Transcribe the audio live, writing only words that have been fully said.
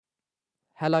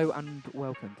Hello and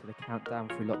welcome to the Countdown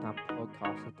Through Lockdown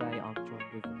podcast. Today I'm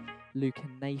joined with Luke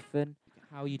and Nathan.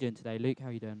 How are you doing today, Luke? How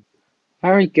are you doing?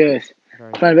 Very good.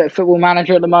 Very Playing a good. bit of Football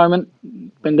Manager at the moment.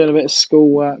 Been doing a bit of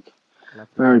schoolwork.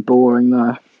 Lovely. Very boring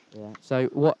though. Yeah. So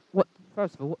what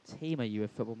first of all, what team are you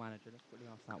with Football Manager? Let's quickly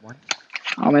ask that one.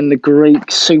 I'm in the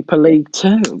Greek Super League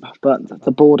 2, but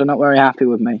the board are not very happy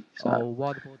with me. Oh, So why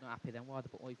are the board not happy then? What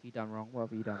have you done wrong? What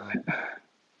have you done wrong?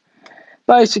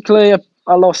 basically,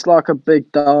 I lost like a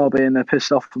big derby and they're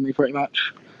pissed off with me pretty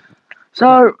much. Is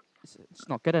that So it's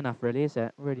not good enough, really, is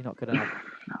it? Really not good enough.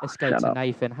 Let's go shut to up.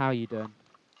 Nathan. How are you doing?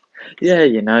 Yeah,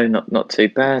 not too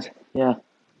bad. Yeah.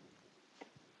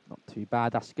 Not too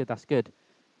bad. That's good. That's good.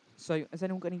 So, has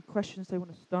anyone got any questions they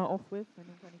want to start off with?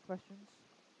 Anyone got any questions?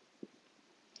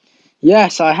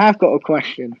 Yes, I have got a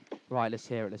question. Right. Let's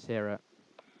hear it. Let's hear it.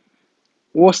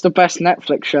 What's the best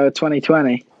Netflix show of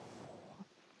 2020?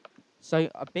 So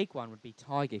a big one would be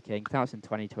Tiger King. That was in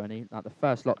 2020, like the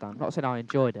first lockdown. Not saying I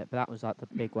enjoyed it, but that was like the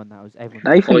big one that was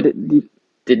everyone. Nathan, I did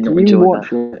did not you enjoy watch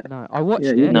that. it? No, I watched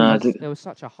Yeah, it you No, I because didn't. did. there was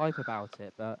such a hype about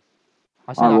it. But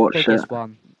I say I like watched it. biggest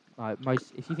one, like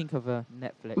most. If you think of a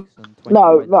Netflix on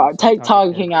No, 2020, no, say take Tiger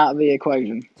Tiger King. King out of the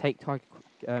equation. Take Tiger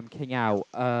King out.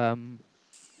 I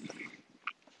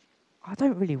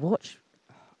don't really watch.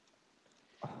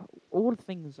 All the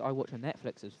things I watch on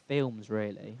Netflix is films.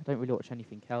 Really, I don't really watch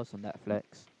anything else on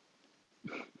Netflix.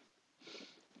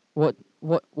 What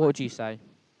would you say?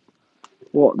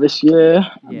 What, this year?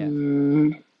 Yeah.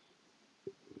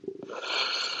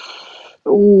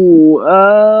 Ooh,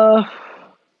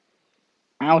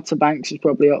 Outer Banks is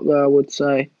probably up there, I would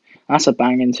say. That's a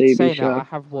banging TV Saying that, I show.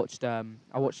 have watched I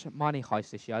watched Money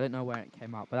Heist this year. I don't know where it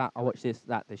came out, but I watched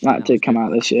that this year. That And that was did come good.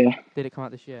 out this year. Did it come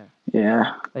out this year?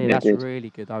 Yeah. Oh, yeah, Yeah, it that's did. really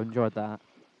good. I enjoyed that.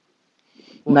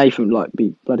 What? Nathan would like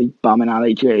be bloody bumming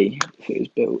Ali G if it was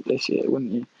built this year,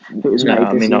 wouldn't you? If it was No, made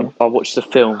I this mean year. I watched the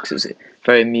film because it's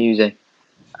very amusing.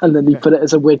 And then you put it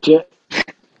as a widget.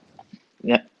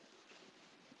 Yeah.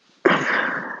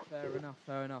 Fair enough.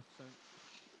 Fair enough. So,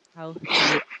 how have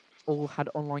you all had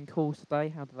online calls today?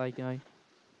 How do they go?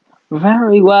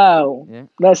 Very well. Yeah.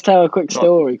 Let's tell a quick Not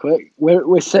story, quick.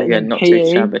 We're sitting again, in not too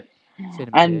PE, shabby.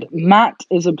 Cinema and PE. Matt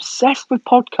is obsessed with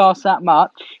podcasts that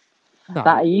much No.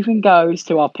 that he even goes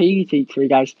to our PE teacher. He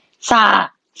goes, "Sir,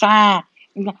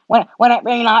 would it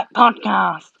be like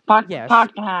podcast? Yes,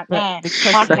 Podcast, but yeah, the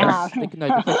question is,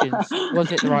 podcast." the question is,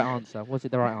 was it the right answer? Was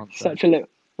it the right answer? Such a little.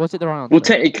 Was it the right Well, answer?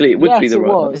 technically, it would be Yes, the it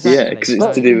right was. answer. Yeah, Exactly. because it's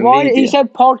But to So do with why did he media.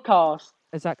 said podcast?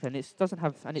 exactly, and it doesn't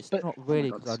have, and it's But not oh my really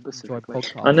god, because I enjoy specifically.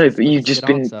 I podcasts. know, It's but because you've it's a just good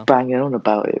been answer. banging on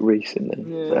about it recently. I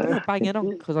Yeah. So. wasn't banging on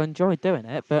because I enjoyed doing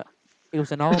it, but it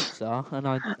was an answer, and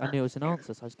I knew it was an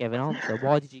answer, so I just gave an answer.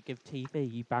 Why did you give TV?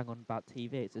 You bang on about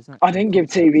TV. It's the exact I same didn't give concept.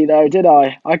 TV though, did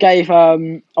I? I gave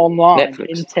online,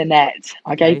 Netflix. internet.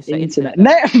 I Okay, gave so internet. internet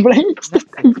then. Netflix.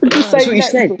 Netflix. You just No, That's say what you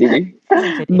said, did Netflix. you? no,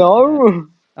 you said internet. No.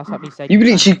 That's like me saying You you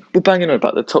bang literally on. were banging on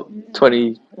about the top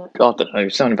 20. I don't know,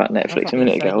 something about That's Netflix like a me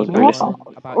minute ago. saying I you was bang really. What? on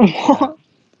about internet.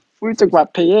 We were That's like talking me saying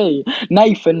about PE.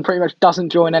 Nathan pretty much doesn't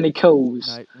join any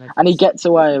calls, no. and he Nathan's gets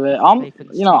away with it.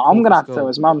 Nathan's too I'm cool for gonna have to tell school.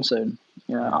 his mum soon.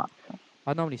 Yeah, Yeah,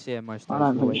 I normally see him most I days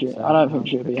of don't the think week, she. so I don't think I'm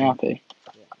she'll be looking. happy.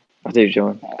 Yeah. I do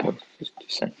join. Just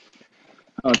saying.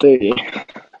 Oh, do you?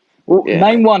 Well, Yeah.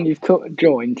 name one you've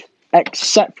joined,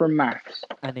 except for maths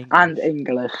And English. and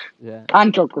English Yeah.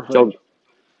 and geography. Jog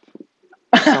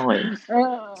science.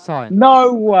 Science.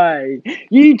 No way.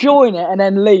 You join it and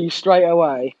then leave straight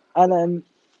away, and then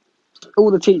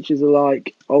all the teachers are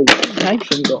like, "Oh,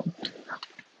 Nathan gone."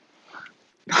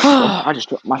 I just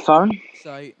dropped my phone.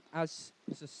 So as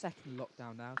it's the second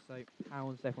lockdown now, so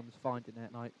how's everyone's finding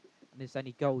it? Like, and is there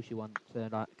any goals you want to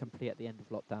like complete at the end of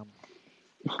lockdown?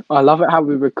 I love it how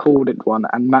we recorded one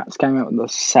and Matt's came out with the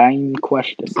same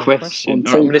question. Same Question. On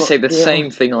All right, I'm going to two say the yeah. same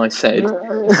thing I said.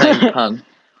 Same pun.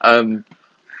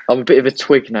 I'm a bit of a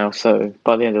twig now, so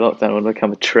by the end of lockdown, I'll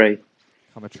become a tree.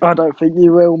 Come a I don't think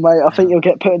you will, mate. I think No. you'll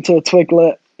get put into a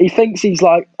twiglet. He thinks he's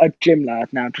like a gym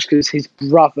lad now just because his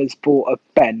brother's bought a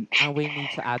bench. And we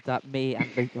need to add that me and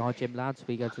Luke are gym lads.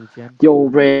 We go to the gym. You're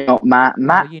really not Matt. Oh,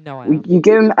 Matt, you know I am. you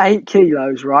give him 8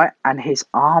 kilos, right? And his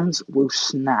arms will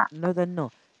snap. No, they're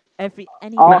not. Matt,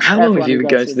 Ask how long have everyone you who been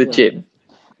goes going to to the the gym. gym?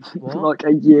 What? Like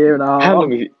a year and a half. How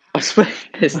long have you? I swear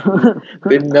there's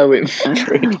been no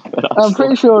intrigue. I'm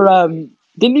pretty sure.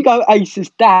 Didn't you go Ace's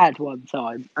dad one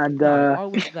time? And No, I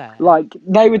was there. like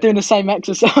they were doing the same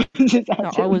exercises.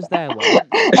 No, I was there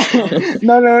once.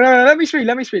 No. Let me speak.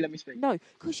 No,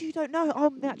 because you don't know.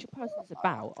 I'm the actual person it's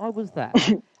about. I was there,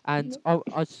 and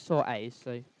I saw Ace.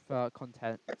 So for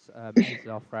content, Ace is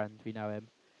our friend. We know him,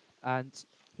 and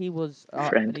he was,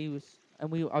 Friend. and he was,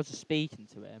 and I was just speaking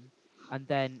to him, And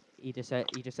then he just said,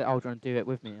 "Oh, do you want to do it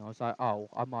with me?" And I was like, "Oh,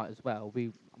 I might as well.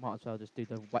 I might as well just do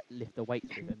the lift the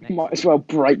weights with him next Might as time." well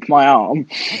break my arm.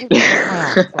 I didn't break my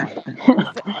arms, right?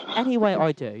 Any way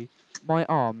I do, my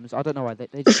arms, I don't know why,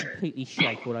 they just completely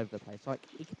shake all over the place. Like,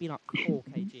 it could be like 4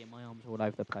 kg and my arms are all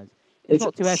over the place. It's It's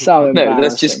not too heavy, so so I can. No,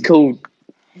 that's just embarrassing. called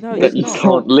No, that it's you It's not.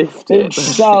 so, can't lift it. it's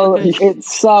I can. I so, do it.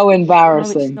 it's so No,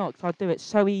 it's embarrassing. not. 'Cause I do it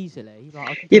so easily. Like,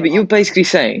 I can do Yeah, it but you're like, basically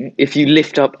saying if you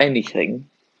lift up anything,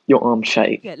 your arms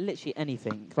shake. yeah, literally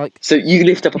anything. Like, So you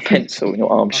lift up a pencil and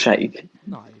your arms okay, shake.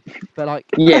 no, but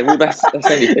like, Yeah, well, that's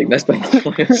anything. That's oh, basically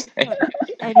what you're saying. no, but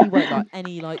any weight, like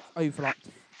any like over like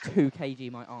 2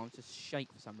 kg, my arms just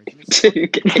shake for some reason. I Two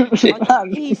can I kg. can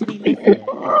easily lift it,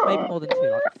 or maybe more than two,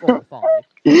 like 4 or 5.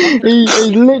 I can he easily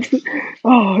lift it. literally,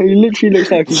 he literally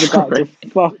looks like he's about to Sorry.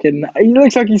 fucking. He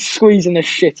looks like he's squeezing the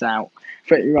shit out,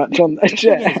 pretty much on the The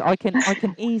thing chair. is, I can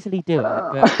easily do it,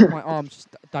 but my arms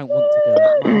just don't want to do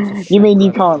it. My arms just You shake mean all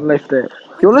you over the can't floor. lift it?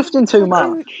 I You're can lifting because too I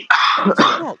do. much. No,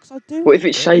 it's not. Because I do Well, if lift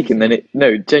it's it shaking, then easily. it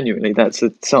no, genuinely, that's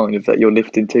a sign of that you're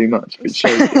lifting too much. If it's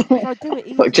shaking, Because I do it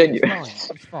like easily. It's genuine. fine.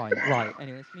 It's fine. Right.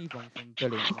 Anyway, let's move on from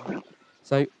bullying. Right.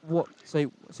 So what? So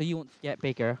you want to get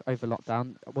bigger over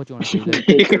lockdown? What do you want to do, Luke?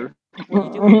 Bigger. What you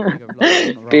do want to get bigger over lockdown?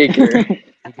 I'm not wrong. Bigger.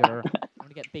 Bigger. You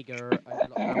want to get bigger over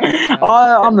lockdown? What's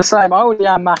I'm the same. I already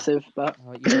am massive, but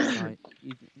You don't know.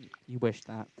 You wish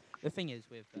that. The thing is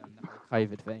with the whole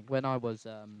COVID thing. When I was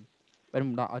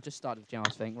when like, I just started the gym, I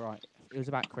was thinking, right, it was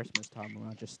about Christmas time when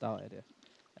I just started it,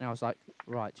 and I was like,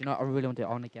 right, do you know what I really want to do?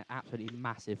 I want to get absolutely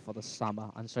massive for the summer.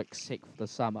 I'm so sick for the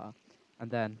summer, and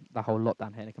then the whole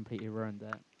lockdown hit and it completely ruined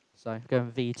it. So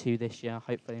going V2 this year,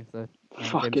 hopefully if the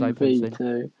gyms fucking open soon.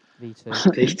 V2. V2.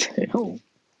 Me too. Oh,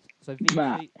 So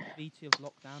Matt. V2 of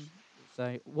lockdown.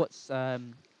 So what's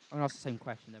I'm gonna ask the same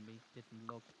question that we did from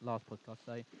the last podcast.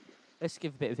 So let's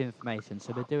give a bit of information.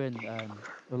 So we're doing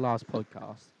the last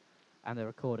podcast, and the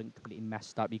recording completely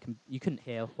messed up. You couldn't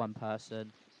hear one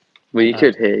person. Well, you Uh,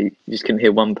 could hear. You just couldn't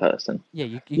hear one person. yeah,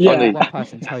 you I couldn't hear Yeah. know. one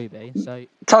person, Toby. So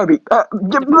Toby. it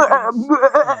depends.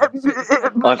 Yeah. So it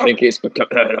I depends. think it's.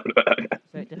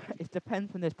 So it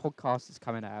depends when this podcast is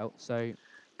coming out. So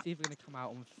it's either going to come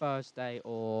out on Thursday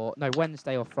or no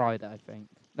Wednesday or Friday, I think.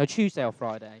 No, Tuesday or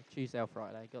Friday. Tuesday or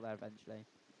Friday. Got there eventually.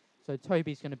 So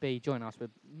Toby's going to be joining us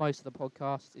with most of the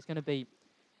podcast. It's going to be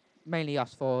mainly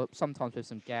us for sometimes with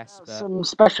some guests, but Some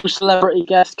special celebrity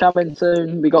guests coming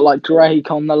soon. We got like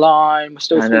Drake on the line. We're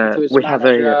still And speaking to his we have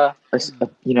manager.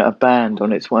 a band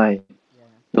on its way. yeah,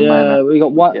 The man. Yeah, we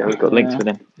got one. Yeah, we've got links Yeah, with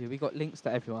him. yeah, we got links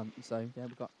to everyone. So yeah,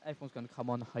 we got everyone's going to come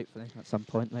on hopefully at some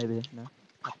point, maybe a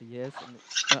couple of years, and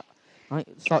right,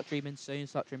 start dreaming soon.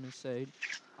 Start dreaming soon,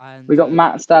 we and got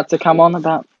Matt's dad to come on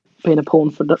about being a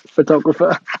porn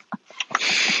photographer.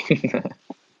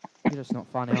 you're just not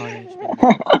funny, are you? Just being a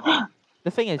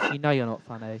The thing is, you know you're not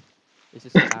funny. It's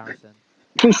just embarrassing.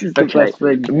 This is the Okay. best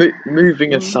thing.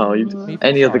 Moving aside, Moving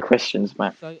any other aside, questions,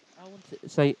 Matt? so I want to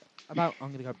say about. I'm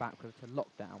going to go backwards to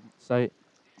lockdown. So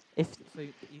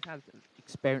you've had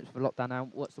experience with lockdown now.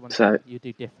 What's the one thing So you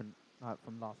do different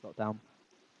from last lockdown?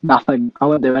 Nothing. I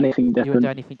won't do anything You wouldn't do different.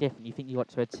 anything different. You think you got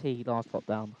to a T last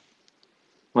lockdown?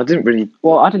 I didn't really.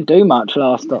 Well, I didn't do much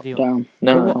last Did you? lockdown,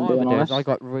 Well, if what No. I'm I being would do is I honest.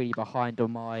 got really behind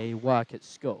on my work at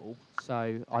school,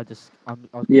 so I was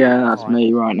Yeah, completely that's behind.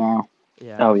 me right now.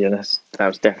 Yeah, Oh yeah, that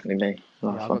was definitely me.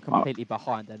 yeah, Last I one. got completely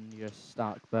behind and you're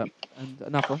stuck. But and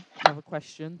another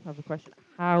question,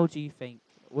 How do you think?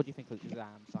 What do you think of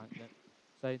exams? Like that?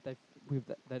 So they've with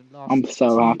the last I'm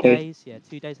so 2 days. happy. Yeah,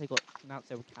 2 days they got announced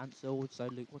they were cancelled. So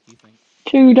Luke, what do you think?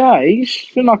 2 days?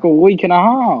 It's been Yeah, like a week and a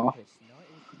half. it's not.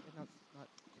 It was announced like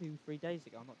 2 3 days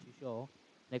ago. I'm not too sure.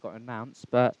 They got announced,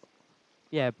 but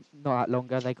yeah, not that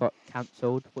longer. They got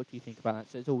cancelled. What do you think about that?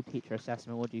 So it's all teacher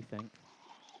assessment. What do you think?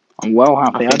 I'm well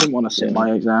I happy. I think didn't want to sit yeah,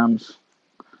 my exams.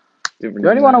 didn't The really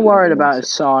only one I'm matter. worried Didn't about want is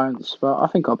science, but I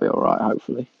think I'll be alright,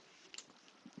 hopefully.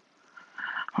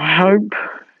 I hope.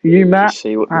 You, Matt? Just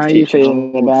see what How the are you future feeling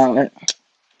holds. about it?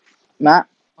 Matt?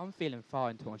 I'm feeling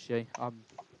fine, to honest with you. I'm,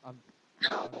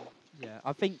 yeah.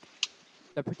 I think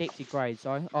the predicted grades.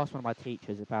 I asked one of my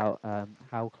teachers about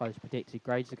how close predicted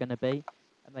grades are going to be,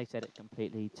 and they said it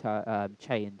completely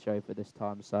change over this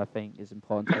time. So I think it's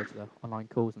important to go to the online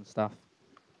calls and stuff.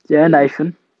 Yeah,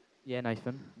 Nathan. Yeah,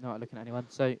 Nathan. Not looking at anyone.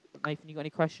 So Nathan, you got any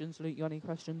questions? Luke, you got any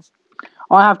questions?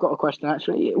 I have got a question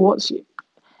actually.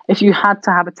 If you had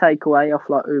to have a takeaway off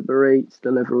like Uber Eats,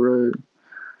 Deliveroo,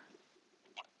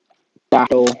 Dash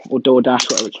or DoorDash,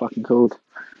 whatever it's fucking called,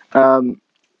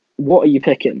 what are you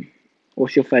picking?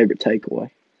 What's your favourite takeaway?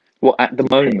 What at the To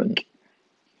moment? pick?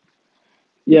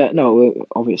 Yeah, no,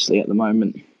 obviously at the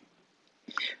moment.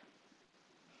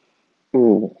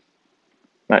 Ooh.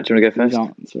 Matt, do you want to go Who's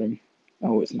first? answering?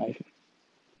 Oh, it's Nathan.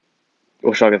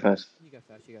 Or shall I go first? You go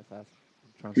first. You go first.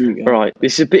 I'm trying You to go. think. Alright,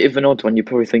 this is a bit of an odd one. You're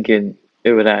probably thinking,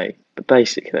 who are they? But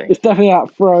basically, It's definitely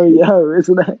that Fro-Yo,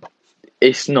 isn't it?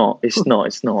 it's not.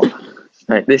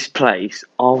 Mate, this place,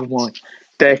 oh my.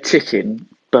 Their chicken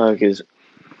burgers,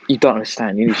 you don't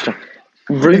understand. You need to try.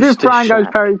 Is it Rooster Frango's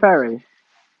Shack. Peri Peri?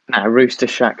 Nah, Rooster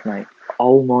Shack, mate.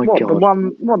 Oh my What the god.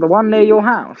 one? What the one near your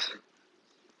house?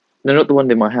 No, not the one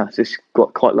in my house. It's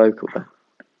got quite local though.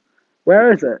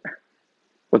 Where is it?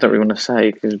 I don't really want to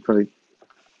say because it's probably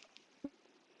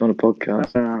on a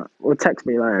podcast. Well, text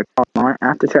me later. I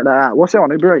have to check that out. What's it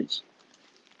on Uber Eats?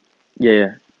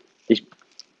 Yeah,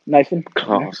 Nathan?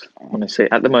 class. Honestly,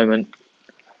 at the moment,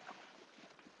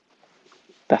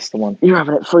 that's the one. You're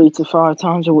having it 3 to 5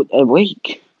 times a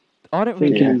week. I don't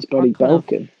really. Thinking Yeah. he's bloody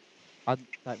bulking. I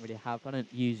don't really have. I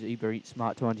don't use Uber Eats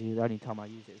Smart 200. The only time I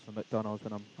use it is for McDonald's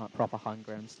when I'm like, proper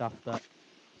hungry and stuff. But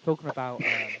talking about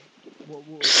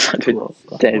Such a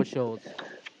dead what's yours?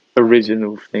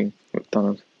 original thing,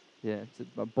 McDonald's. Yeah, it's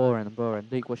boring and boring.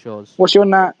 Luke, what's yours? What's your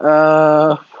nat?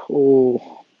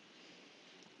 Oh,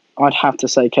 I'd have to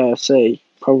say KFC.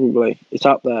 Probably. It's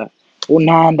up there. Or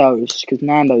Nando's, because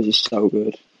Nando's is so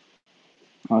good.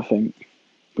 I think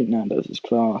Nando's is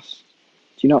class.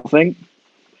 Do you not think?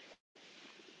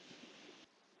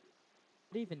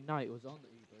 I didn't even know it was on the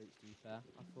Uber Eats. To be fair,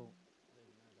 I thought.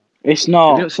 It's Have you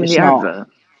not. not seen It's the not. advert?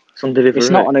 It's on Deliveroo. It's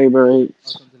not on Uber Oh, Eats.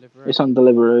 it's on Deliveroo. It's on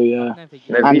Deliveroo, yeah. I've never used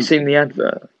Have you And- seen the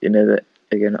advert? You know that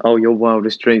again. Oh, your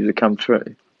wildest dreams have come true.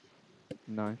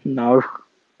 No. No.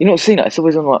 You not seen it? It's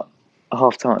always on like a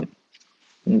half time.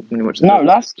 When you watch the No,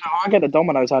 advert. I get the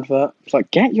Domino's advert. It's like,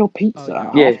 get your pizza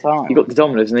at Yeah, half time. you got the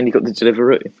Domino's and then you got the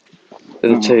Deliveroo.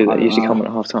 They're the two I that don't usually know. come on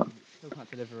at half time. Talking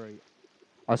about Deliveroo,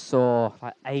 I saw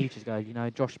like ages ago. You know,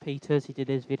 Josh Peters. He did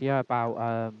his video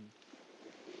about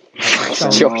like he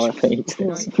sold. Josh You know,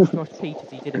 Peters. Josh Peters.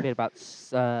 He did a video about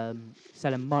selling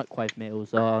microwave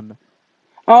meals on.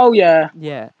 Oh, yeah.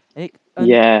 Yeah, and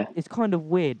Yeah, it's kind of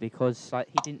weird because like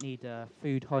he didn't need a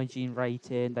food hygiene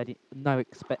rating. They didn't no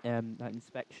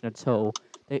inspection at all.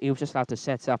 He was just allowed to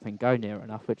set up and go near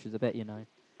enough, which was a bit, anyone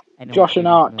Josh could and do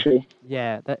near enough. Archie.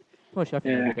 Yeah, I think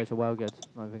Yeah. their videos are well good.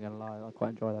 I'm not even gonna lie, I quite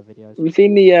enjoy their videos. Have you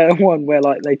seen the one where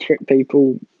like they trick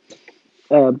people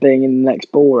being in the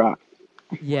next Borat?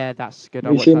 Yeah, that's good. I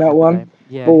Have you watched seen that the other one? day.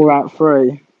 Yeah, Borat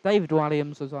 3. David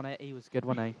Williams was on it. He was good,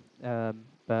 wasn't he?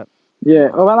 But Yeah.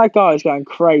 oh, Oh, that guy was going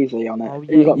crazy on it. oh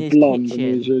He yeah, was in like his blonde and he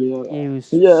was kitchen, really he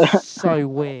was yeah. so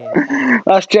weird.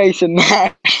 That's Jason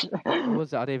Nash. Who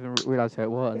was it? I didn't even realise who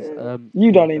it was. You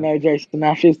Yeah, don't even know who Jason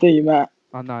Nash is, do you, Matt?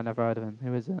 oh no, I never heard of him.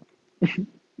 Who is it?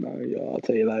 No, yeah, I'll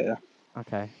tell you later.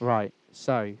 Okay, right.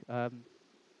 So, and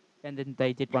then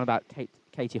they did one about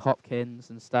Katie Hopkins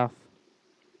and stuff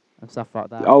like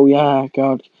that. Oh yeah,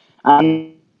 God.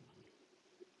 And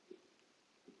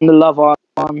the Love Island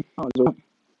one. That was all.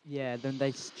 Yeah, then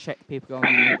they checked people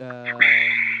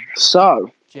on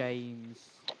So, James,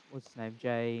 what's his name?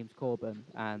 James Corbin,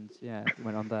 and yeah,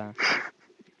 went on there.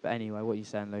 But anyway, what are you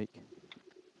saying, Luke?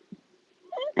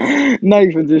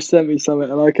 Nathan just sent me something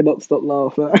and I cannot stop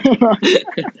laughing.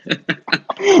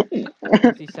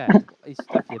 What's he said? It's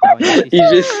definitely about me. What's he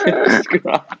you said? just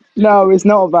described. No, it's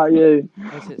not about you.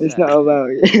 What's it It's said? not about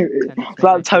you. Send it It's to me,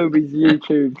 about Nathan. Toby's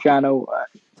YouTube channel.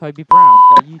 Toby Brown's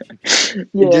got a YouTube channel.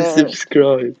 You just Yeah.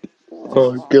 subscribed.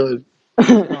 Oh god. What's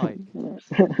it like?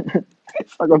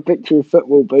 It's like a picture of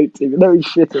football boots, even though he's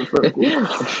shit at football.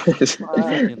 It's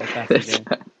definitely not the best, is it?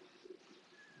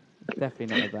 It's definitely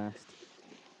not the best.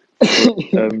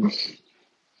 um,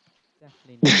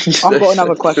 Definitely not. I've got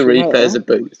another question 3 here. pairs of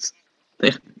boots.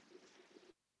 Yes.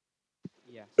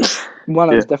 One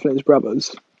of Yeah. them's definitely his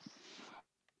brother's.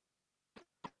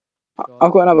 Go I've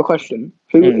on. got another question.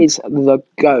 Who is the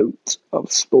GOAT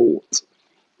of sport?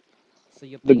 So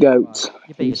your The beat, GOAT right,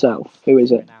 your beat is himself. Who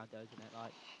is it? Ronaldo, isn't it?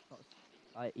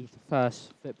 Like he's the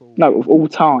first football. No, of all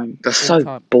time. That's all so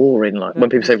time. boring. Like when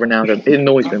people say Ronaldo, it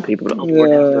annoys me when people are like, oh,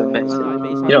 Ronaldo, Messi. No,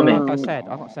 but it's Yeah. like, You know what I mean? like I said,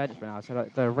 I'm not saying it's Ronaldo. So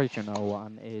like, the original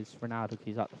one is Ronaldo. 'Cause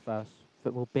he's like the first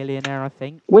football billionaire, I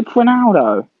think. Which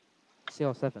Ronaldo?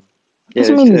 CR7. Yeah,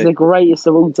 Doesn't it's mean he's true. the greatest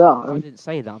of all I time. didn't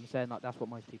say that. I'm saying like that's what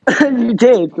most people say. You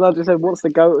did, because I just said, what's the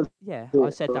GOAT of Yeah, I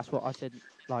sport? said that's what I said.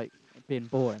 Like being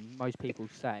boring, most people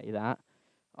say that.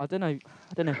 I don't know.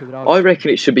 I don't know who would I argue. reckon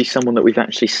it should be someone that we've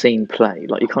actually seen play.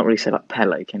 Like you can't really say like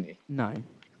Pele, can you? No.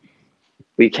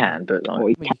 We can, but like Well,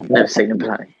 he I mean, I've never seen him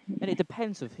play. and it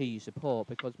depends of who you support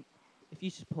because if you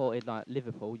supported like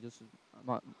Liverpool, you'd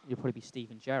probably be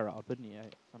Steven Gerrard, wouldn't you?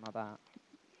 Something like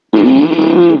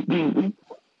that.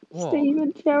 What?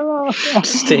 Steven Gerrard.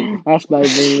 Steve. That's made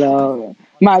me laugh.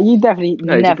 Matt, you definitely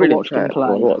No, he's a never brilliant watched player. him Well,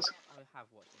 play. was. I have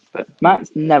watched him play. But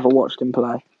Matt's never watched him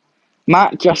play.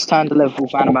 Matt just turned a Liverpool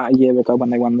fan about a year ago when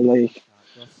they won the league.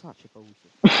 You're such a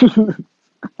bullshit.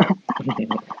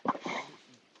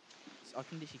 I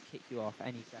can literally kick you off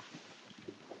any second for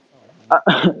something.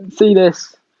 Sorry, mate. See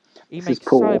this? He This is makes so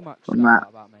poor much from stuff Matt. up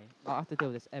about me. Like, I have to deal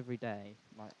with this every day.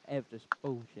 Like, just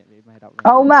bullshit we've made up.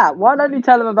 Oh, Matt, why don't you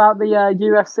tell him about the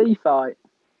UFC fight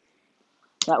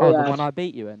that we Oh, the had one I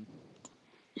beat you in.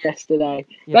 yesterday?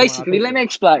 Yeah, the one I Basically, beat let you me in.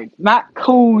 explain. Matt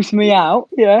calls me out,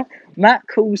 yeah? Matt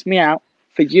calls me out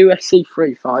for UFC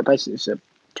free fight. Basically, it's a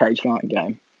cage fighting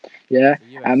game, yeah? It's a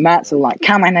UFC And Matt's all fight. like,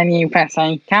 come on in, you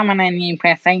pussy. Come on in, you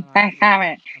pussy. Let's have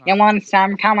it. You want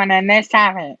some? Come on in, let's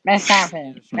have it. Let's have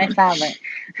it. Let's have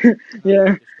it.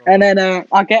 Yeah. And then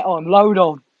I get on, load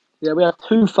on. Yeah, we have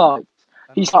 2 fights.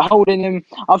 He's like holding him.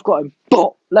 I've got him.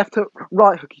 Bop, left hook,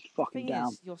 right hook. He's fucking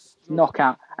down.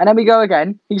 Knockout. And then we go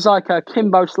again. He's like a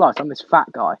Kimbo Slice. I'm this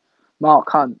fat guy. Mark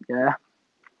Hunt, yeah.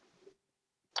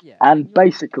 Yeah. And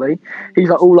basically, he's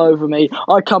like all over me.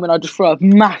 I come in, I just throw a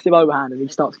massive overhand, and he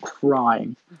starts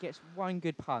crying. He gets one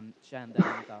good punch, and then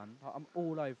I'm done. Like, I'm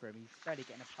all over him. He's barely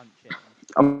getting a punch in.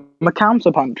 I'm a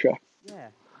counter puncher. Yeah,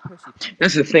 pussy punch.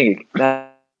 that's the thing.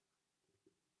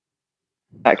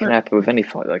 That can happen with any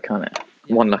fight, though, can't it?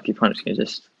 Yeah. One lucky punch can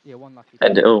just One lucky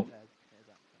end it all. Yeah,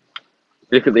 exactly.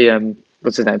 Look at the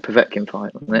what's his name, Povetkin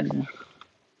fight, wasn't it?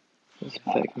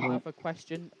 I have a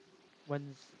question.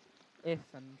 If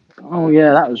and Oh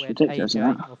yeah, that either was with ridiculous.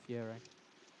 AJ That. or Fury,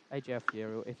 AJ or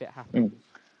Fury, if it happens,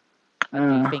 do you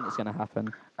Uh, think it's gonna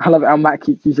happen? I love it how Matt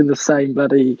keeps using the same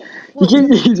bloody. He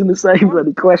keeps using the same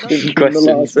bloody questions from the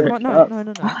last Questions. one.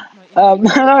 No.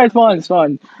 No, it's fine. It's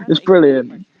fine. It's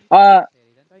brilliant. Don't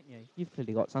you? You've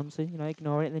clearly got some, so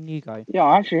ignore it, and then you go. Yeah,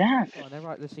 I actually have. Go on, then,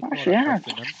 right, let's ignore Actually that have.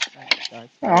 question then. There you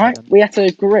go. All right, we have to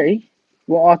agree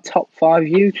what our top 5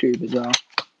 YouTubers are.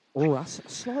 Oh, that's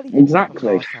slightly different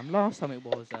Exactly. from last time. Last time it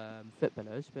was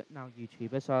footballers, but now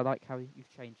YouTubers. So I like how you've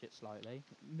changed it slightly.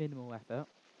 Minimal effort.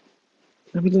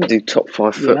 We didn't do top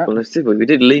 5 Yeah. footballers, did we? We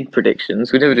did league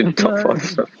predictions. We never did top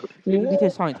 5. We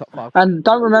did sign top 5. And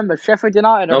don't remember, Sheffield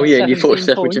United are Oh on yeah, and you 17 thought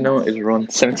Sheffield points. United were on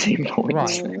 17 points. Right.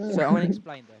 So I'm going to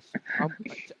explain this.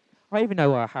 I even know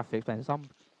why I have to explain this.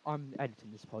 I'm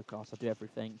editing this podcast. I do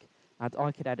everything, and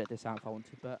I could edit this out if I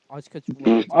wanted, but I just could.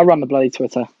 I run the bloody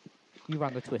Twitter. You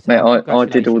run the Twitter. Mate, I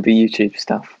did all the YouTube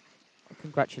stuff.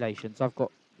 Congratulations! I've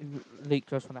got Luke.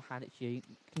 Just want to hand it to you.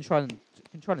 Controlling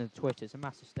the Twitter is a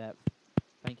massive step.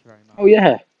 Thank you very much. Oh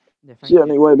yeah. Yeah, It's the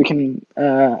only way we can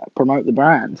promote the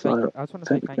brand. So I just want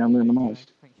to say thank I'm doing the you.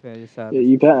 most. Thank you for your service. Yeah,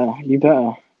 you better. You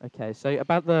better. Okay, so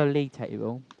about the league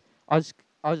table, I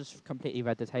just completely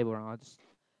read the table wrong.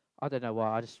 I don't know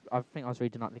why. I think I was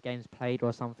reading like the games played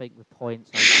or something with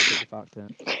points. And I completely fucked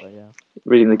it. But yeah.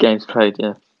 Reading the games played,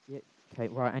 yeah. Okay,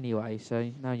 right. Anyway,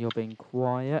 so now you're being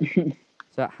quiet.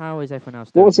 So how is everyone else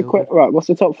What doing? was the right? What's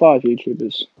the top 5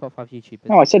 YouTubers? Top 5 YouTubers?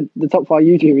 No, I said the top 5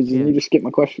 YouTubers, Yeah. and you just skipped my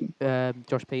question.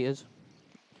 Josh Peters.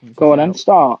 Go on then,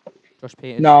 start. Josh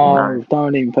Peters. No,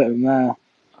 don't even put him there.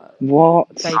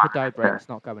 What? David Dobrik's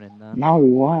not going in there. No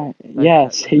way.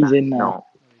 Yes, he's in there. Not.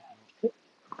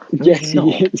 Yes, He's he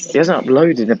not. is. He hasn't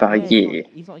uploaded in about a year.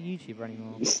 He's not a YouTuber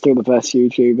anymore. He's still the best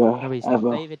YouTuber No, he's ever.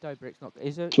 not. David Dobrik's not.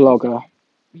 Is it? Vlogger.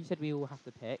 You said we all have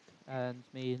to pick, and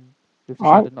me and we've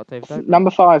Alright. decided not David Dobrik. Number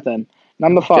 5 then.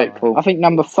 Number 5. Jake Paul. I think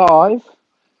number 5.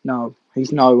 No,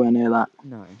 he's nowhere near that.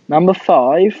 No. Number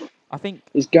 5 I think.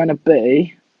 is going to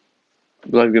be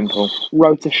Logan Paul.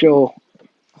 Road to Shore.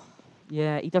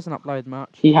 Yeah, he doesn't upload much.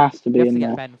 He has to be You have in to get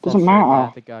there. Ben Foster Doesn't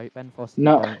matter. the goat. Ben Foster.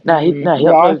 No. The goat. No, he Yeah,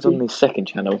 uploads on his second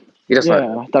channel. He does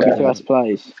W2S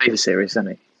Plays. FIFA series,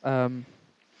 doesn't he? I'm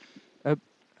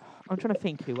trying to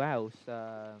think who else.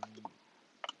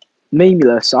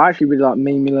 Memeless. I actually really like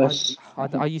Memeless.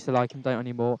 I used to like him, don't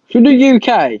anymore. Should we do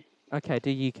UK? Okay,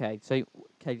 do UK. So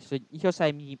you're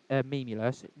saying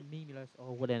Memulous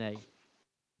or Willene?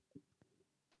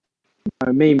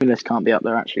 No, Memeless can't be up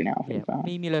there actually now. I think about it.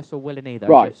 Memulous or Willene though.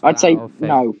 Right, just for I'd say out of thing.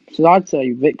 no. So I'd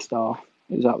say Vicstar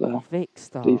is up there.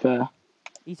 Vicstar. To be fair.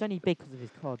 He's only big because of his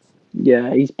CODs.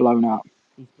 Yeah, he's blown up.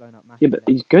 He's blown up Yeah, massively. but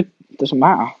he's good. Doesn't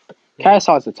matter.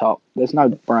 KSI's the top. There's no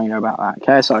brainer about that.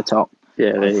 KSI top.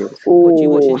 Yeah, there he is. What, do you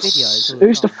watch his videos all the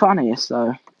Who's the time? funniest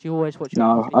though? Do you always watch?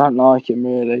 No, his I don't like him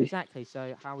really. Exactly.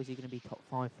 So how is he going to be top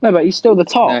 5? No, but he's still the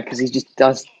top. No, because he just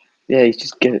does. Yeah, he's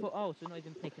just good. So we're not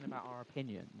even thinking about our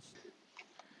opinions.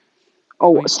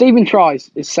 Oh, Stephen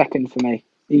Tries is second for me.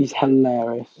 He's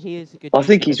hilarious. He is a good. I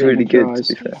think YouTuber. he's really good, Tries.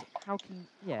 to be fair. How can?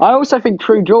 Yeah. I also think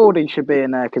True Geordie should be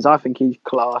in there because I think he's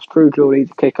class. True Geordie's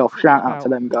a kick-off. Shout out to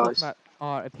them guys.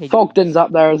 our opinions. Fogden's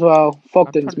up there as well.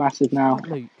 Fogden's trying- massive now.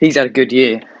 Luke. He's had a good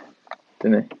year,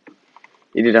 didn't he?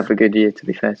 He did have a good year, to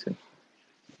be fair to him.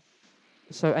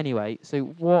 So anyway, so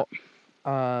what?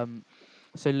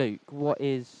 So Luke, what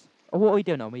are we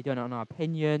doing on? Are we doing it on our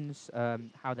opinions?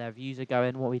 How their views are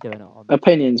going? What are we doing it on?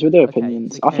 Opinions, we'll do Okay,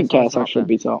 opinions. so I think KSI's KSI not should there.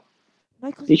 be top. No,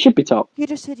 because He should be top. you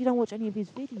just said you don't watch any of his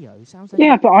videos. Sounds like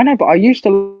Yeah, but I know, but I used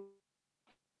to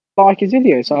like his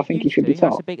videos, so yeah, I think he used should be to.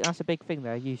 top. That's a big thing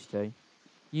there. Used to.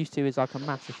 Used to is like a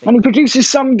massive When he thing. produces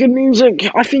some good music,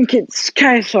 I think it's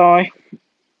KSI.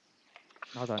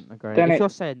 I don't agree. Then If it you're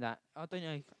saying that, I don't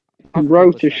know. If other people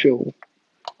Road to say. Shore.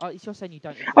 If you're saying you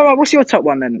don't. Alright, what's your top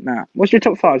one then, Matt? What's your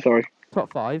top 5, sorry?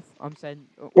 Top 5? I'm saying.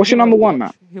 What's your who I number 1, watch,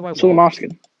 Matt? Who I That's all I'm watch.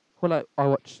 asking. Well, I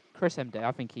watch Chris MD.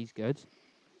 I think he's good.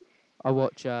 I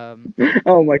watch Oh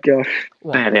my gosh.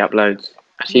 what? Barely uploads.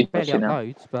 He Actually, barely now.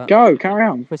 uploads, but Go, carry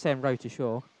on. if we're saying Road to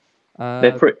Shore.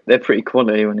 They're pretty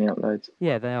quality when he uploads.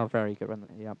 Yeah, they are very good when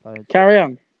he uploads. Carry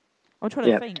on. I'm trying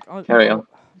to Yeah, think. carry on.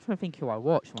 I'm trying to think who I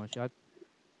watch. Honestly,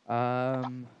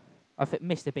 I think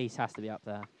Mr. Beast has to be up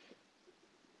there.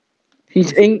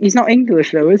 He's not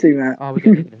English though, is he, Matt? Oh, we're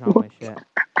doing English, aren't we? Shit.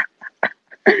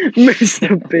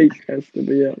 Mr. Beast has to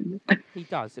be up. He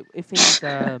does. If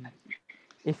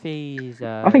he's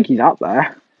I think he's up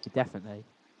there. definitely.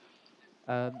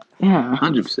 Yeah.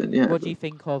 100%, yeah. What do you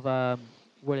think of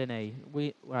Willany?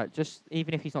 Just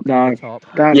even if he's not No. getting the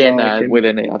top. Don't Yeah, like no, him.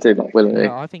 Willany. I do like Willany.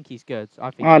 No, I think he's good.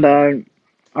 I think I he's don't.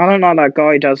 I don't like that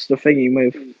guy who does the thingy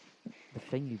with. the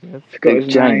thing you do. Forgot Big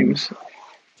his James. name.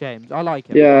 James, I like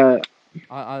him. Yeah.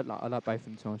 I like both of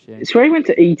them, to be honest with you. It's where he went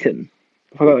to Eton.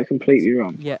 If I got it completely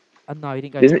wrong. Yeah, no, he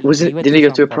didn't go. Didn't, to was Eton. it, Went didn't he go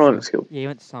some to a posh private school? Yeah, he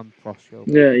went to some posh school.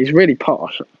 Yeah, he's really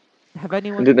posh. Have And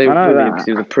anyone? did they I know bully him that. because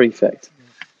he was a prefect?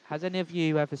 Has any of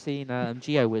you ever seen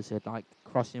Geo Wizard like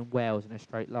crossing Wales in a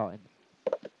straight line?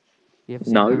 You ever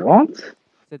seen No. that? What?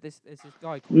 So there's this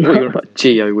guy called No. What,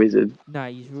 Geo you're like Wizard. Geo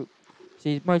Wizard?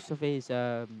 No, most of his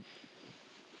I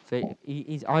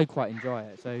quite enjoy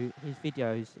it. So his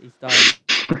videos he's done.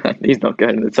 He's not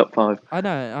going in the top 5. I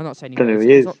know. I'm not saying he Don't know was. who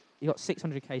he is. He got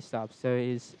 600k subs. So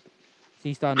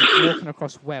he's done walking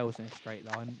across Wales in a straight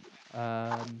line.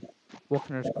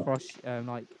 Walking across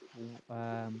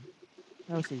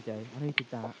what else did he do? I know he did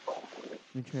that.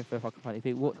 Let me try if I can find it.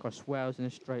 He walked across Wales in a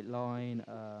straight line.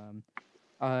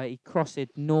 He crossed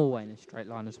Norway in a straight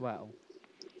line as well.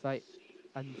 So, and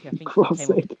I think he Cross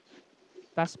came off. it.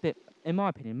 That's a bit, in my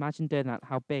opinion. Imagine doing that.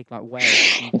 How big like Wales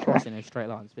is, and you cross in a straight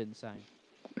line. It's a bit insane.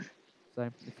 So,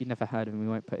 if you've never heard of him, we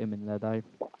won't put him in there though.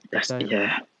 So,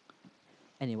 Yeah.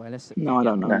 anyway, let's. No, I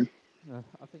don't know.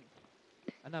 I think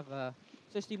another.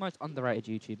 Just the most underrated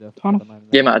YouTuber Kind at of. the moment.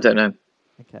 Yeah, mate, I don't know.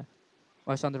 Okay.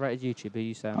 Most underrated YouTuber,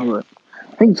 you say? Alright.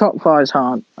 I think top 5's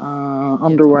hard.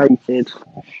 Underrated.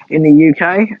 In the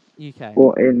UK UK.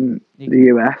 or in UK. the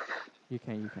US?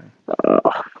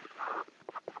 UK.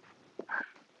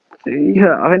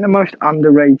 Yeah, I think the most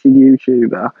underrated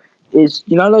YouTuber is,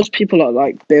 you know, those people that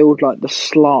like build like the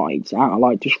slides out of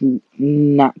like just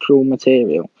natural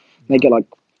material. They get like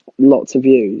lots of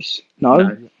views. No?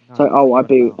 No. So I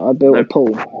built a Nope.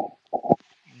 pool.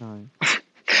 No.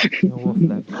 You're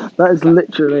waffling. That is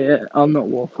literally it. I'm not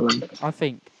waffling I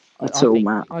think. at all, think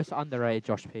Matt. most underrated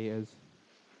Josh Peters.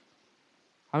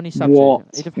 How many subs? What?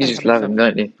 It You depends just how many love him,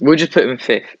 subs. don't you? We'll just put him in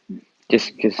 5th.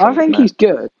 Just because. I think he's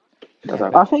good.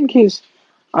 Yeah. I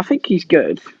think he's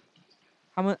good.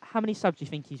 How many subs do you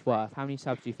think he's worth? How many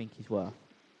subs do you think he's worth?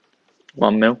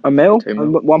 1 mil. A mil? 2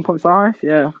 mil. 1.5?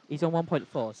 Yeah. He's on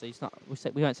 1.4, so he's not.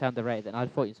 We won't say underrated. Then I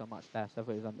thought he was on much less. I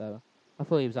thought he was under. I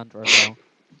thought he was under as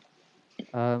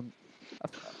well.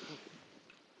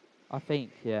 I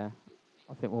think yeah.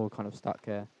 I think we're all kind of stuck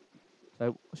here.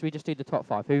 So should we just do the top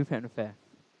 5? Who we put in the 5th?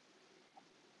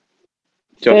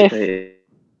 Josh Fifth. Peters.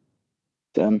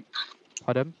 Then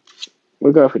Pardon?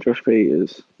 we'll go for Josh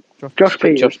Peters. Josh Put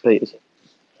Peters. Josh Peters.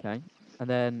 Okay. And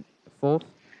then 4th?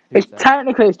 Who It's is that?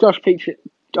 technically it's Josh Peters.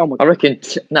 Oh my I god.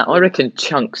 reckon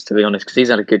Chunks, to be honest, because he's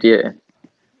had a good year.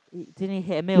 Didn't he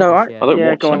hit a mil No, this year? I don't yeah,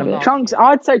 watch go him. on. Last Chunks. year?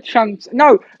 I'd say Chunks.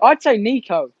 No, I'd say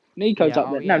Nico. Nico's Yeah,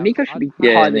 up there. oh No, yeah, Nico should be I'd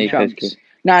higher Yeah, than Nico's Chunks. good.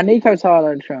 Nah, Nico's higher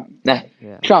than Chunks. Nah,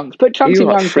 Yeah. Chunks. Put Chunks he's and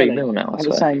on Young like 3 Philly mil now, I at the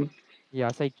swear. same. Yeah,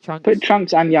 I say Chunks. Put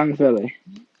Chunks and Young Philly.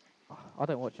 I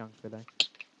don't watch Chunks really.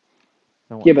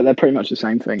 Don't Yeah, watch but they're pretty much the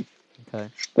same thing. Okay.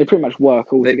 They pretty much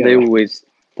work all They together, always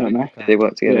don't they? Okay. they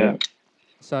work together. Yeah.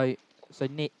 So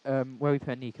Nick, where we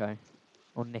put Nico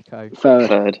or Nico?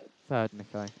 Third. Third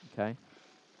Nico. Okay.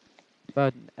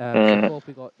 Third. Uh, So 4th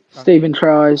we got Chunks. Stephen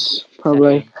tries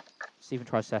probably. Second. Stephen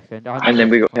tries second. And then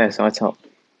we got KSI top.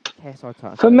 KSI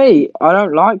title. For me, I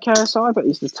don't like KSI, but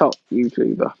he's the top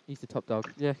YouTuber. He's the top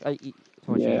dog. Yeah.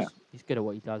 Yeah. He's good at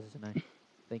what he does, isn't he? I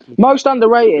think he. Most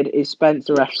underrated is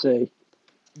Spencer FC.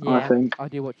 Yeah, I think. I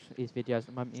do watch his videos at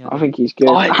the moment. Yeah, I think he's good.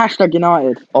 I- Hashtag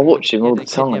United. I watch him Yeah, all the the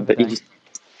kid the time, other but he day. just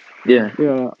yeah.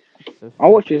 Yeah. So I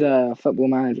watch his Football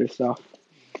Manager stuff.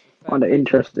 fair Find it play to him.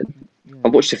 interesting. Yeah. I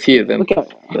watched a few of them, Look at,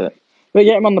 but we'll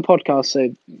get him on the podcast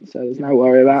soon, so there's no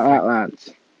worry about that,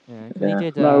 lads. Yeah, 'cause yeah, he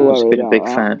did. No I've just worry been a big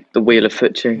about fan. The Wheel of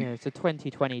Fortune. Yeah, so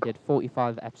 2020 did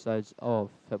 45 episodes of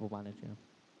Football Manager,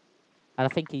 and I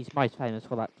think he's most famous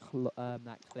for that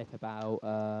clip about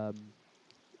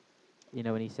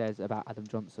when he says about Adam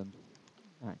Johnson,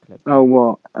 that clip. that. Oh,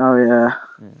 what? Oh, yeah.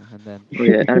 Yeah, and then Oh,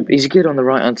 yeah, and he's good on the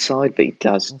right hand side, but he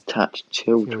does That's touch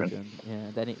children. Yeah,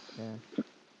 and then What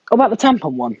about the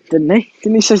tampon one, didn't he?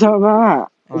 Didn't he say something about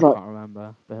that? I It's like, can't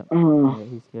remember, but oh, yeah,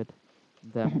 he's good.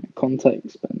 And,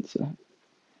 context, Spencer.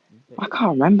 but I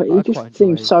can't remember. I He quite just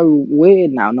seems enjoy. so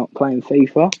weird now not playing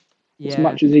FIFA as Yeah,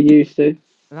 much as he used to. and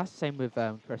that's the same with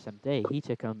Chris MD. He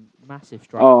took a massive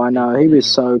stride. Oh, from I know. FIFA, He didn't was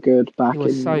so good back He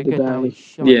was in so the good. Now day. he's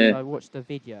shot. Yeah. So I watched a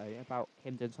video about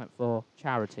him doing something for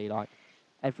charity. Like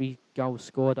every goal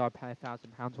scored, I pay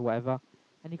 £1,000 or whatever.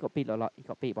 And he got beat he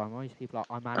got beat by most people. Like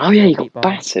I'm Alex. Oh yeah, he beat got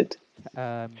by battered.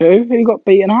 Who got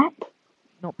beaten up?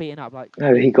 not beaten up like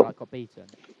No, he people, got- got beaten.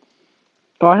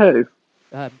 By who?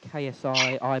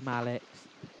 KSI, I'm Alex.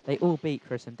 They all beat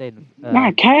Chris and Dean.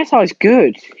 Man, KSI's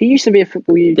good. He used to be a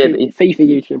football Yeah, but FIFA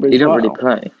YouTuber as He don't well. really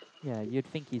play. Yeah, you'd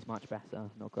think he's much better.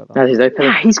 Not gonna No, lie. they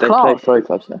play. He's they play class. pro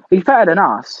clubs now. He's better than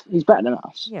us. He's better than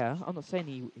us. Yeah, I'm not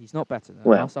saying he's not better than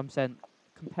Well. us. I'm saying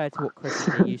compared to what Chris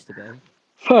and D used to be.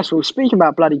 First of all, speaking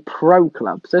about bloody pro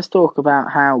clubs, let's talk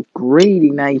about how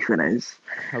greedy Nathan is.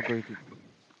 How greedy.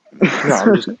 No,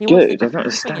 I'm just He wants good. I to, don't the thing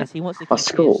understand. is, he wants to I keep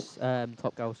score. his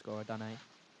top goal scorer, don't he?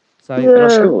 So And I Yeah.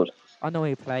 scored. I know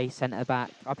he plays centre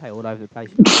back. I play all over the place.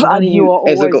 None of And you you are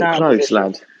ever always got out of close, position.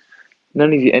 lad.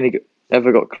 None of you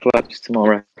ever got close to my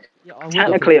record. Yeah, I would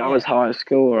Technically, have, I was highest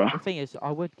scorer. The thing is,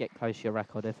 I would get close to your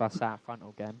record if I sat up front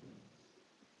all game.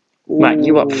 Matt,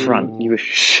 you up Ooh. front, you were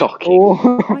shocking.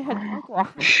 Oh. I got a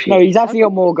hat. Shit. No, he's actually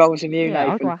got more goals than you, Yeah,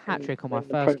 I Nathan. got a hat trick on my in the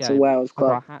first Prince of game. Wales I got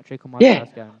club. a hat trick on my Yeah.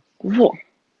 first game. What?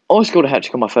 I scored a hat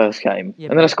trick on my first game, Yeah,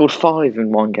 and then I but- scored 5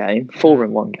 in one game, 4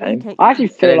 in one game, Okay, I actually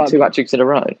and feel then like 2 hat tricks in a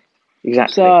row.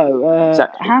 Exactly. So,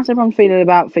 Exactly. how's everyone feeling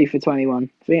about FIFA 21?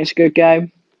 Think it's a good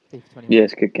game? FIFA 21. Yeah,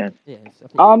 it's a good game. Yeah, I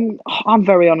think I'm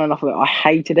very on and off of it. I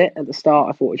hated it at the start.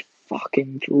 I thought it was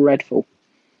fucking dreadful.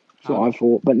 That's what I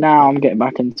thought. But now I'm getting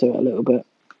back into it a little bit.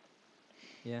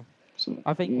 Yeah. So,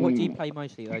 I think. What do you play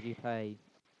mostly though? Do you play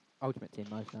Ultimate Team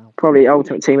most now? Probably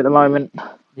Ultimate Team at the moment.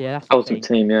 Yeah, that's the Ultimate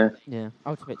thing. Team, yeah. Yeah,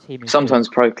 Ultimate Team is Sometimes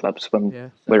pro clubs when good. Yeah,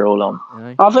 we're all on. You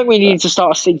know, I think we need to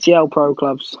start a CTL pro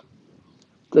clubs.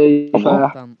 To be On what?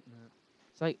 fair. done.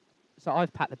 Yeah. So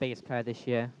I've packed the biggest player this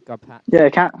year. Got packed Yeah,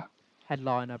 can't.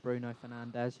 headliner Bruno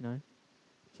Fernandes. You know,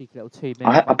 cheeky little 2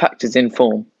 I minutes. packed his in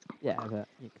form. Yeah, but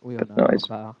we all know No, I'm it's-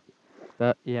 better.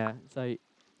 But yeah,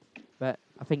 but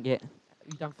I think you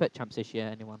done foot champs this year.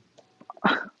 Anyone?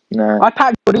 No. I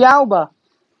packed Jordi Alba.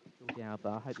 Jordi Alba.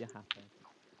 I hope you're happy.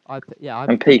 I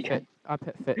And Peak. I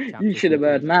put foot champs. You this should have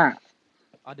heard weekend. Matt.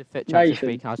 I did foot champs this Nathan,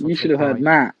 week. I was you should have heard crying.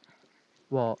 Matt.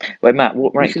 What? Wait, Matt,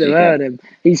 what You rank should did have you heard get? him.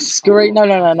 He's great. No, I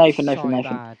did Nathan. so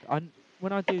bad.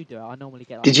 When I do it, I normally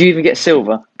get. Like, Did you even get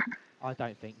silver? I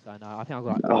don't think so. No, I think I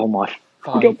got like Oh my. You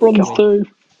five. got bronze wins. too.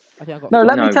 I think I got. No, five.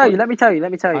 let me No, tell but- you. Let me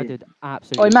tell I you. did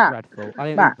absolutely Matt. dreadful. I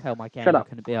didn't Matt, even tell my game. shut I up.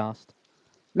 couldn't be asked.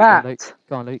 Matt.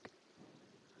 Go on, Luke.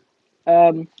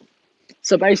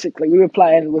 So basically, we were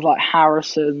playing with like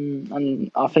Harrison,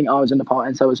 and I think I was in the party,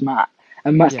 and so was Matt.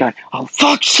 And Matt's Yeah. going, "Oh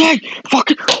fuck's sake,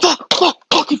 fucking fuck!"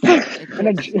 And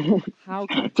then How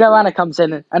can? Joanna comes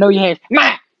in, and all you hear is,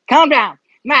 "Matt, calm down,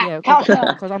 Matt, Yeah, calm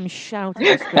down." because I'm shouting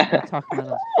and screaming at the top of my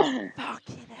lungs.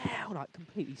 Fucking hell! Like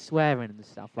completely swearing and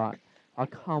stuff. Like I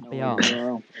can't be asked.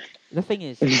 The thing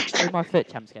is, with my foot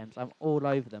champs games, I'm all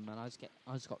over them, and I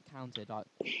just got countered. Like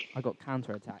I got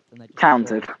counter attacked, and they just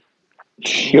Counted. scored.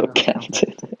 You're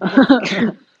counted.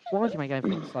 Why do you make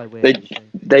everything so weird?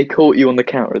 They caught you on the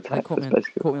counter They attack. caught me, That's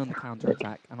basically. caught me on the counter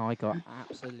attack, and I got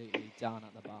absolutely done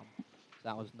at the bum.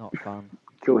 That was not fun.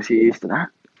 Of course, you're used to that.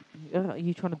 Are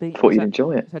you trying to be? Thought you'd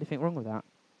enjoy it. Is anything wrong with that?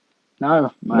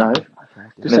 No, No. Okay,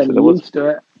 good. Just said there you're was. used to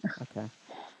it. Okay.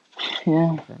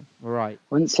 Yeah, Okay. Right.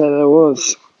 wouldn't say there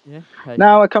was. Yeah. Okay.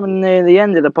 Now we're coming near the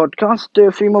end of the podcast. Do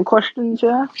a few more questions,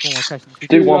 yeah? 4 more questions. We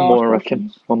Do just- one last more, I reckon.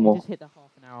 questions. One We more. just hit the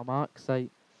half an hour mark, so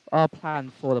our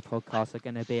plan for the podcast are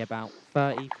going to be about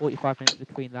 30, 45 minutes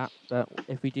between that. But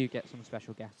if we do get some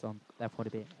special guests on, they'll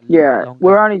probably be a little bit Yeah, longer.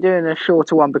 we're only doing a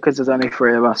shorter one because there's only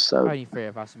 3 of us. So, Only 3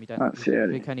 of us, and we don't. That's we, it.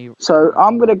 we can only so record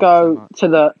I'm gonna so go much. to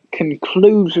the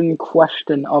conclusion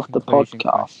question of the Conclusion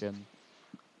podcast. question.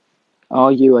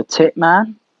 Are you a tit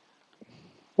man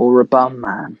or a bum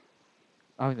man?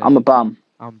 I'm a bum.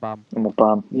 I'm bum. I'm a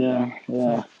bum. Yeah,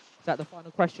 yeah. So, is that the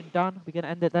final question done? Are we going to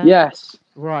end it there? Yes.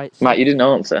 Right. So Matt, you didn't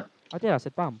answer. I did. I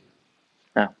said bum.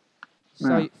 Oh.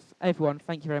 So, Yeah. everyone,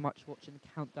 thank you very much for watching the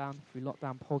Countdown Through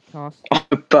Lockdown podcast. I'm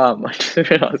a bum. I just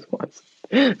realised once.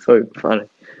 So funny.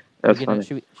 That's funny.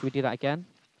 Should we do that again?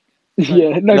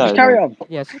 Yeah, no, just carry on.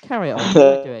 Yeah, just carry it on. We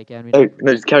won't do it again. We don't.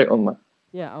 No, just carry on, Matt.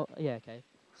 Yeah, yeah, okay.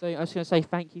 So I was going to say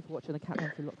thank you for watching the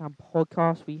Countdown Through Lockdown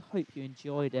podcast. We hope you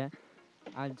enjoyed it,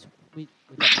 and we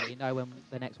don't really know when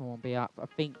the next one will be up. I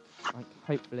think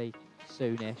hopefully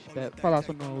soonish. But follow us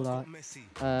on all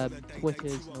our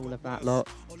Twitters and all of that lot.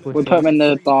 We'll put them in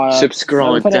the bio.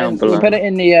 Subscribe down below. We'll put it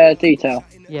in the detail.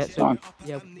 Yeah, It's fine.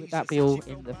 Yeah, that'll be all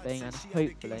in the thing, and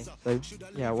hopefully, so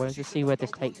yeah, we'll just see where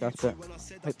this takes us, but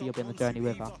hopefully you'll be on the journey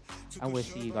with us, and we'll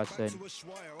see you guys soon. See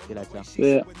you later.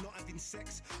 Yeah.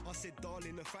 I said,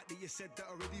 darling, the fact that you said that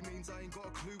already means I ain't got a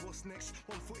clue what's next.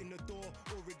 1 foot in the door,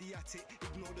 already at it.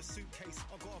 Ignore the suitcase,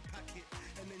 I gotta pack it.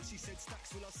 And then she said,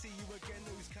 Stacks, will I see you again?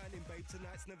 Who's counting, babe?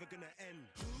 Tonight's never gonna end.